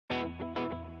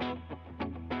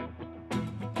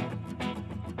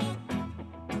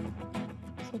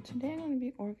So today I'm going to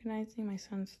be organizing my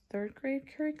son's 3rd grade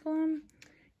curriculum.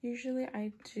 Usually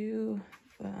I do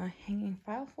the hanging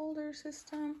file folder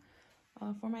system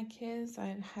for my kids.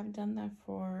 I have done that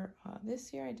for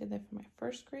this year. I did that for my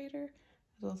 1st grader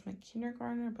as well as my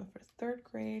kindergartner, but for 3rd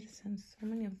grade, since so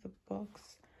many of the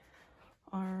books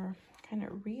are kind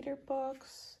of reader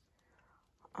books,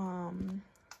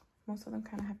 most of them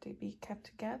kind of have to be kept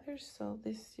together. So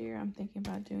this year I'm thinking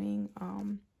about doing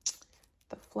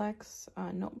the Flex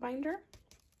Notebinder.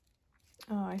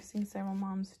 I've seen several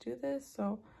moms do this,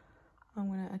 so I'm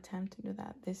going to attempt to do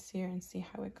that this year and see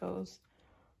how it goes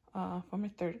for my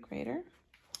 3rd grader.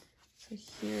 So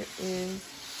here is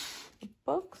the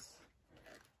books.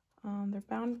 They're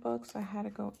bound books, so I had to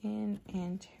go in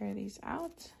and tear these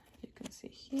out. You can see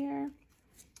here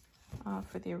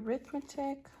for the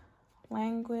arithmetic,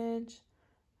 language,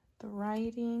 the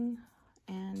writing,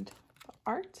 and the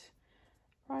art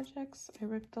projects. I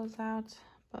ripped those out,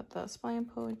 but the spelling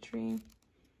poetry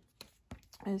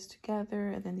is together,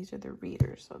 and then these are the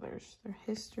readers. So there's their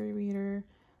history reader,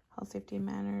 health, safety, and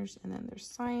manners, and then there's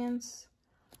science.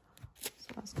 So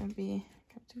that's going to be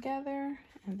kept together.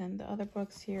 And then the other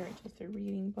books here are just the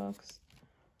reading books.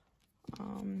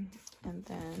 And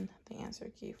then the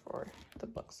answer key for the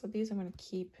books. So these I'm going to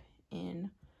keep in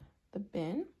the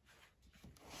bin.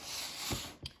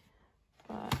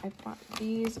 But I bought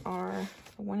these are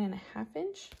 1.5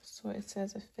 inch. So it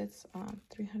says it fits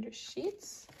 300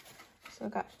 sheets. So I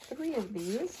got 3 of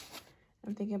these.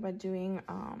 I'm thinking about doing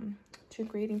 2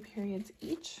 grading periods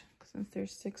each, since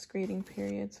there's 6 grading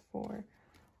periods for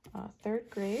 3rd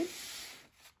grade.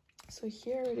 So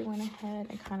here I already went ahead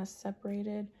and kind of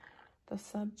separated the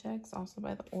subjects also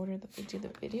by the order that we do the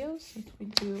videos, since we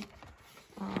do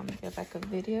the Abeka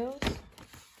videos.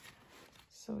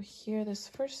 So here, this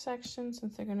first section,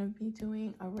 since they're going to be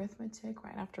doing arithmetic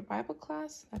right after Bible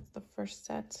class, that's the first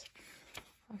set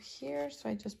of here. So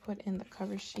I just put in the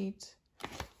cover sheet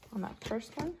on that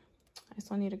first one. I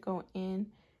still need to go in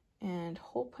and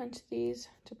hole punch these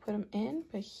to put them in.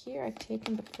 But here I've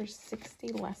taken the first 60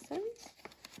 lessons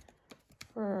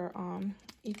for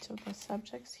each of the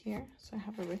subjects here. So I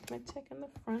have arithmetic in the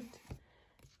front.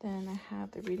 Then I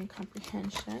have the reading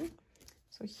comprehension.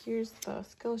 So here's the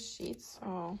skill sheets.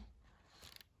 So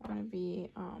I'm going to be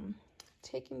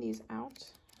taking these out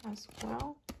as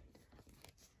well.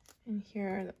 And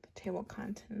here are the table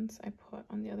contents I put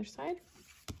on the other side.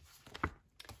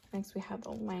 Next we have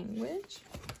the language.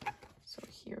 So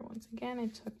here once again I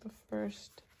took the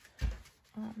first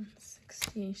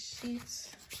 60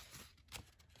 sheets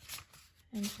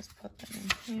and just put them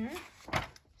in here.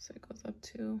 So it goes up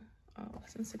to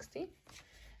lesson 60.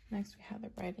 Next we have the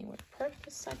writing with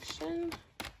purpose section,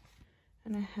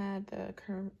 and I had the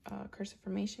cursive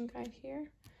formation guide here.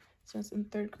 Since in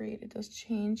 3rd grade it does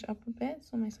change up a bit,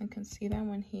 so my son can see that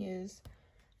when he is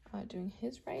doing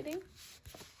his writing.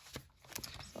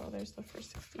 So there's the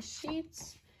first 60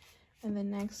 sheets. And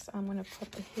then next I'm going to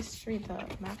put the history, the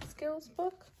math skills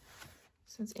book,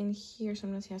 since in here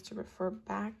sometimes he has to refer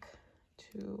back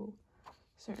to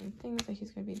certain things that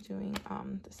he's going to be doing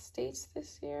the states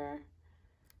this year.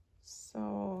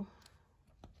 So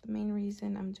the main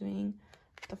reason I'm doing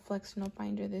the Flex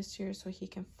Notebinder this year so he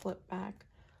can flip back,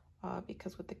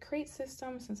 because with the crate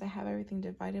system, since I have everything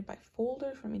divided by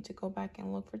folder for me to go back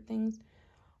and look for things,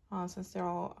 since they're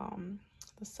all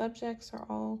the subjects are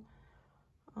all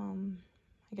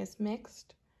I guess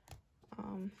mixed.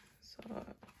 So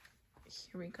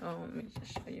here we go. Let me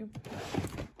just show you.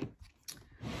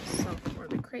 So for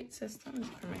the crate system,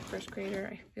 for my 1st grader,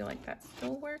 I feel like that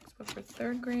still works, but for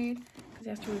 3rd grade, because he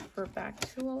has to refer back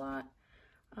to a lot,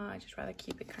 I just rather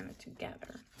keep it kind of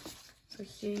together. So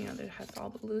here, you know, there has all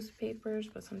the loose papers,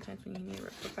 but sometimes when you need to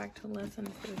refer back to a lesson,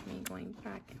 instead of me going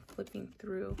back and flipping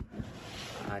through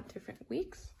different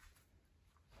weeks,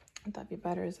 I thought it'd be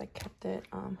better is I kept it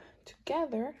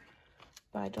together,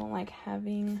 but I don't like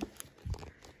having,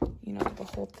 you know, the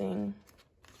whole thing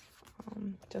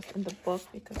just in the book,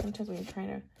 because sometimes when you're trying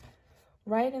to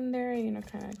write in there, you know,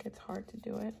 kind of gets hard to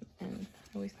do it. And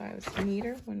I always thought it was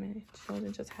neater when my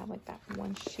children just have like that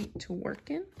one sheet to work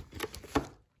in.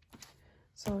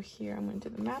 So here I'm going to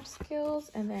do the map skills,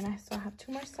 and then I still have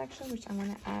 2 more sections which I'm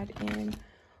going to add in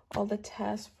all the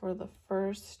tests for the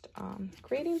first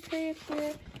grading period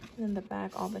here, and in the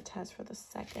back all the tests for the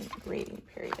 2nd grading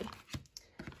period.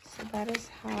 So that is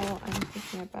how I'm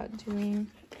thinking about doing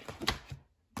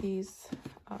these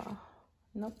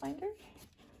note binders.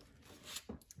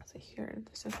 So here,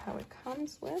 this is how it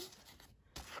comes with.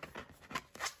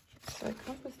 So it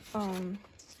comes with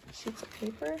sheets of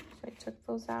paper. So I took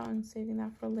those out and saving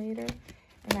that for later.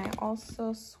 And I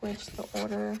also switched the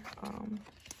order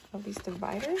of these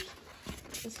dividers.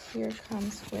 This here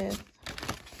comes with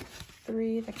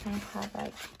 3 that kind of have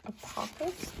like a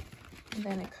pocket, and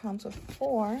then it comes with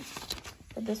 4,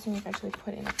 but this one you can actually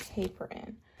put in a paper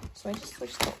in. So I just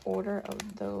switched the order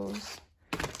of those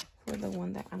for the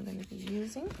one that I'm going to be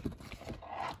using,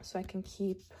 so I can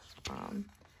keep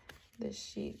this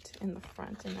sheet in the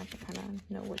front and I can kind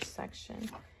of know which section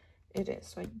it is.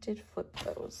 So I did flip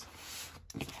those.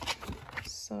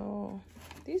 So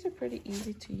these are pretty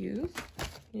easy to use.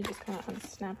 You just kind of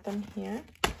unsnap them here,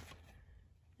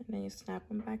 and then you snap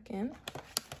them back in.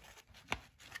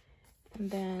 And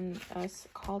then it's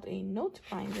called a note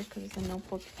binder because it's a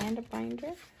notebook and a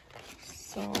binder.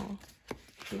 So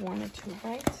if you wanted to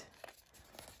write,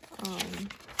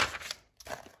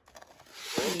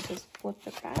 you just flip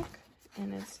it back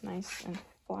and it's nice and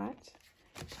flat,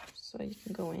 so you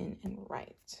can go in and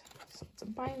write. So it's a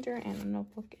binder and a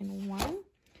notebook in one.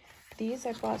 These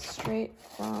I bought straight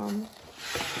from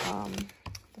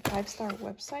the 5-star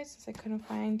website since I couldn't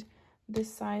find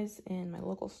this size in my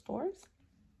local stores.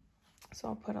 So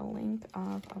I'll put a link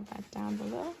of that down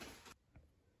below.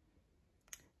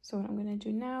 So what I'm going to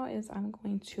do now is I'm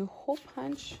going to hole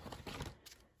punch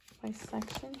my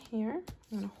section here.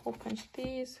 I'm going to hole punch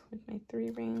these with my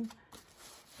 3-ring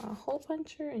hole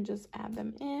puncher and just add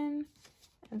them in.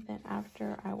 And then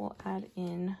after, I will add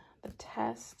in the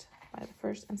test by the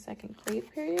 1st and 2nd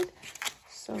grade period.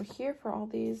 So here for all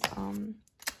these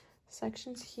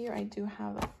sections here, I do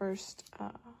have the first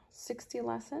 60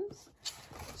 lessons.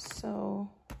 So,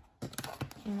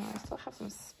 you know, I still have some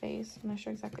space. I'm not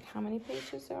sure exactly how many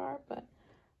pages there are, but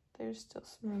there's still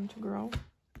some room to grow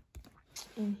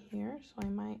in here. So I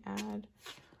might add,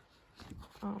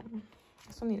 I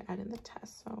still need to add in the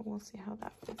test, so we'll see how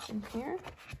that fits in here.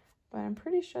 But I'm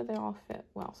pretty sure they all fit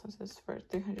well since it's for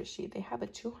 300 sheet. They have a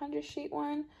 200 sheet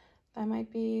one that might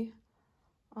be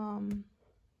a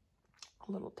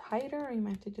little tighter, or you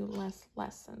might have to do less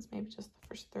lessons, maybe just the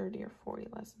first 30 or 40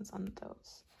 lessons on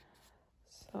those.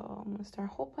 So I'm going to start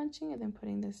hole punching and then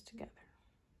putting this together.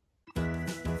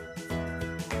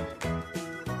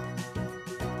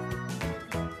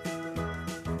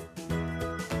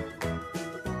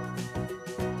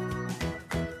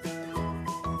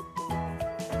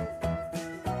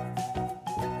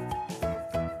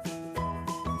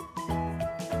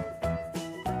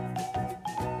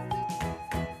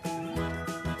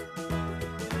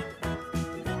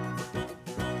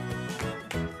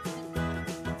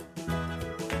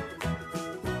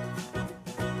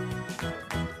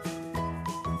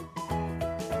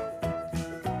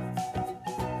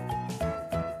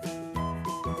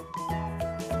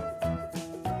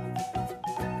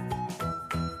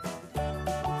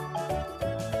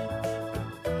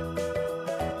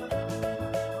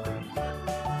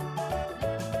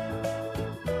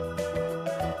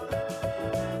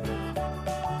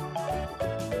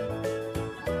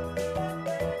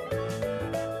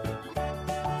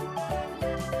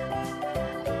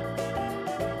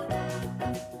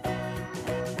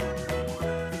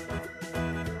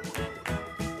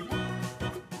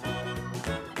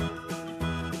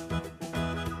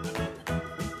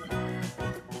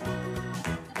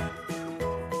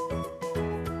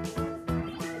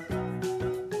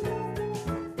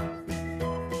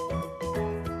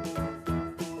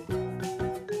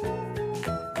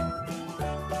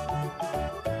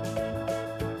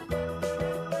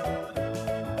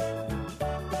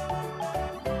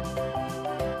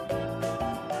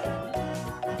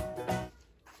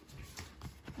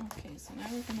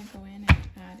 We're going to go in and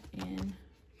add in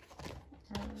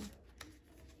our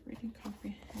reading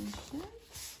comprehension.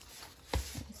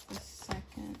 It's the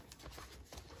second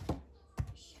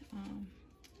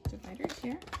divider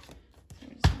here. So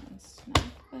we're just going to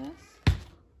snap this.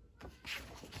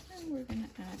 And we're going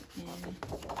to add in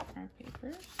our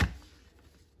papers.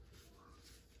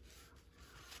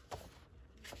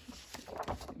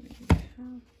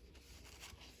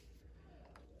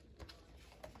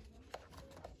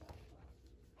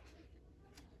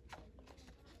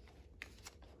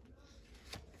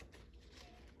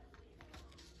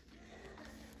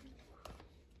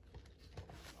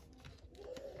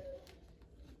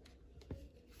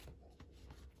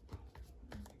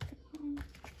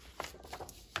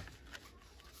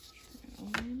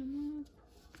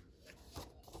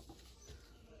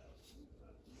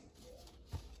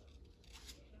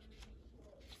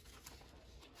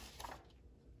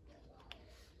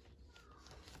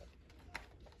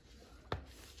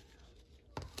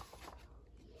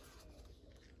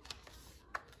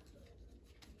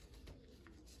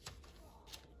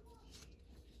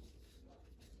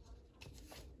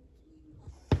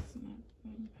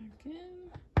 Back in.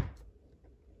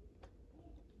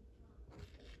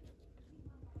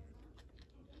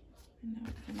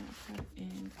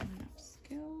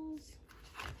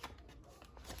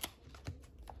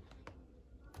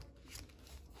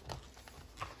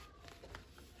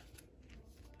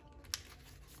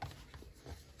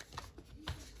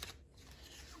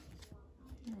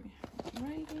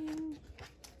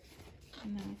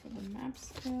 map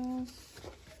skills.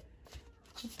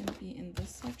 It's going to be in this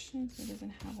section, so it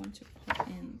doesn't have one to put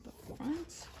in the front.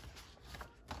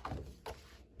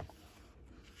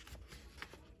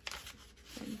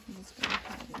 So you can just go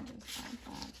ahead and just add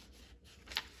that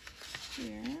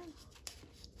here.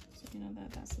 So you know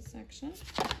that that's a section.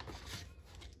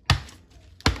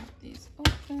 Pop these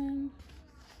open,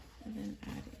 and then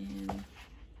add in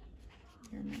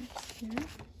your maps here.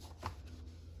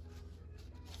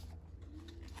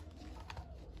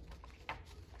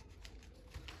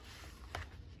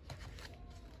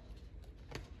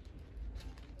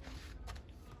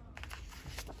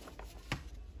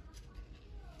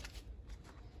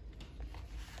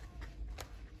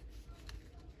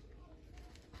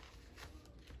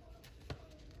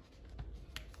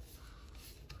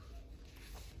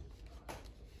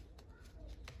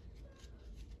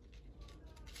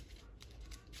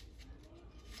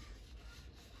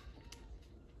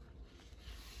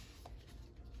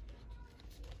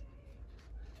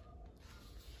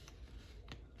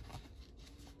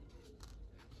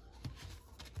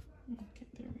 Okay,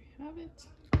 there we have it.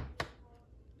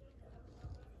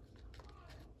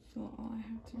 So all I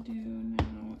have to do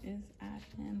now is add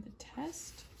in the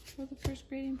test for the first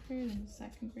grading period and the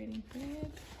second grading period.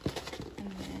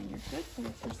 And then you're good for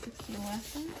the first 60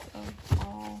 lessons of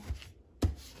all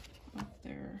of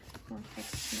their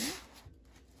workbooks here.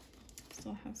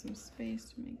 Still have some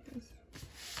space to make this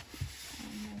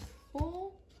more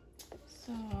full.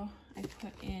 So I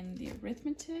put in the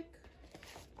arithmetic,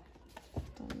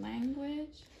 the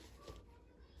language,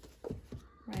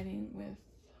 writing with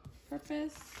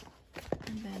purpose,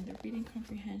 and then the reading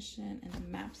comprehension and the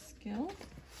map skill.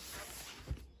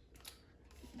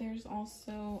 There's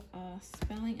also a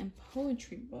spelling and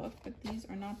poetry book, but these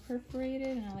are not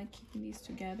perforated, and I like keeping these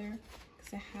together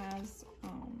because it has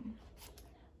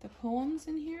the poems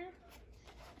in here,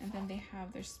 and then they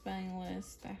have their spelling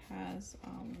list that has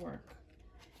work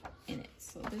in it.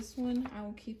 So this one I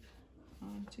will keep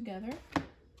together.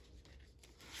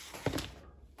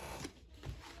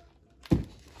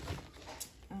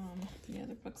 The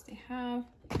other books they have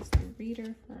is the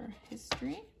reader for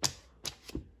history,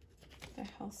 the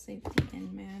health, safety,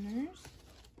 and manners,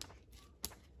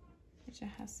 which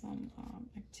has some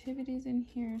activities in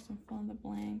here, some fill in the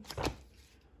blanks.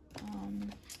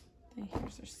 Then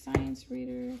here's their science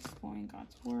reader, exploring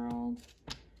God's world.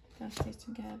 That stays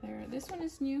together. This one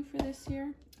is new for this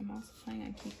year. I'm also planning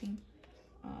on keeping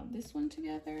this one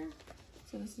together.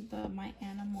 So this is the My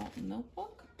Animal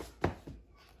notebook,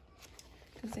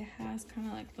 because it has kind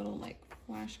of like little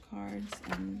flashcards,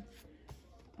 and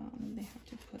they have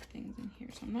to put things in here.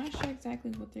 So I'm not sure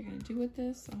exactly what they're going to do with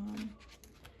this. So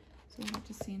we'll have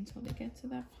to see until they get to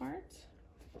that part.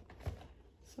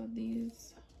 So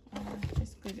these are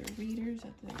basically their readers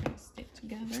that they're going to stick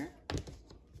together.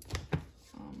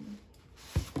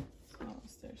 So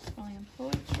it's their spelling and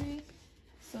poetry.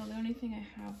 So the only thing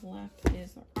I have left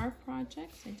is our art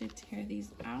projects. I did tear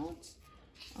these out.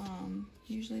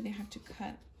 Usually they have to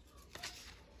cut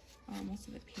most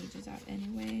of the pages out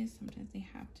anyways. Sometimes they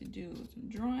have to do some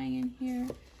drawing in here.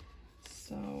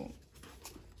 So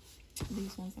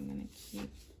these ones I'm going to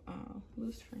keep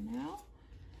loose for now.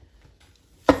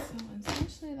 So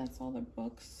essentially that's all the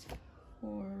books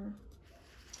for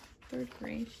 3rd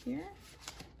grade here.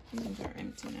 These ones are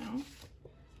empty now.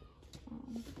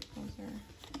 Those are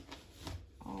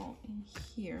all in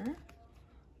here.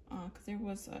 Because there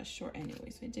was a short anyway,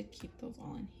 so I did keep those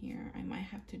all in here. I might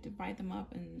have to divide them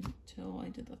up until I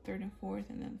do the 3rd and 4th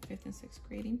and then 5th and 6th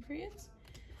grading periods.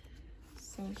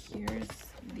 So here's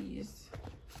these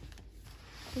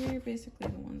 3 are basically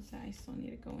the ones that I still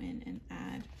need to go in and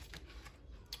add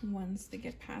once they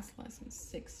get past lesson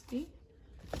 60.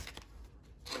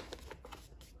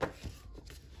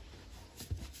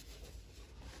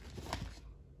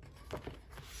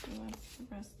 So that's the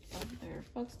rest of their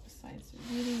books besides the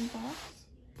reading box.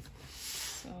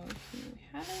 So here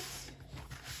we have it.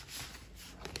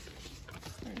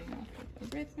 Starting off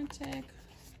with arithmetic,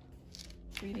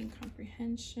 reading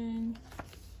comprehension,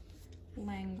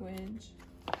 language,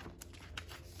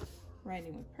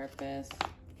 writing with purpose,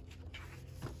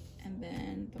 and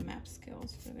then the map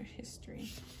skills for their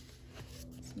history.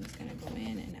 So I'm just gonna go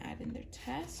in and add in their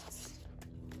tests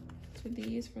to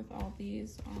these with all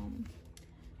these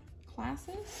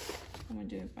classes. I'm gonna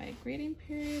do it by a grading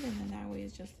period, and then that way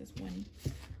it's just this one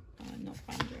note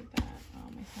binder that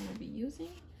my son will be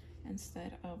using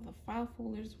instead of the file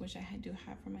folders, which I do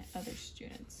have for my other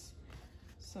students.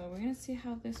 So we're gonna see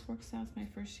how this works out. It's my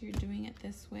first year doing it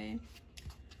this way.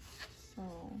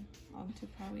 So I'll do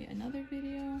probably another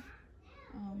video,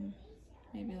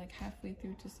 maybe like halfway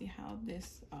through, to see how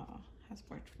this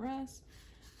for us.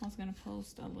 I was going to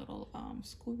post a little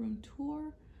schoolroom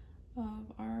tour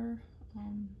of our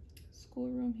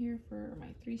schoolroom here for my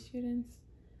 3 students.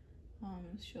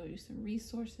 Show you some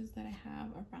resources that I have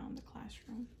around the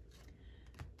classroom.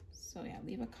 So yeah,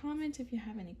 leave a comment if you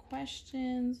have any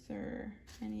questions or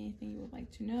anything you would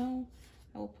like to know.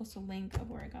 I will post a link of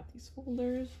where I got these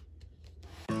folders.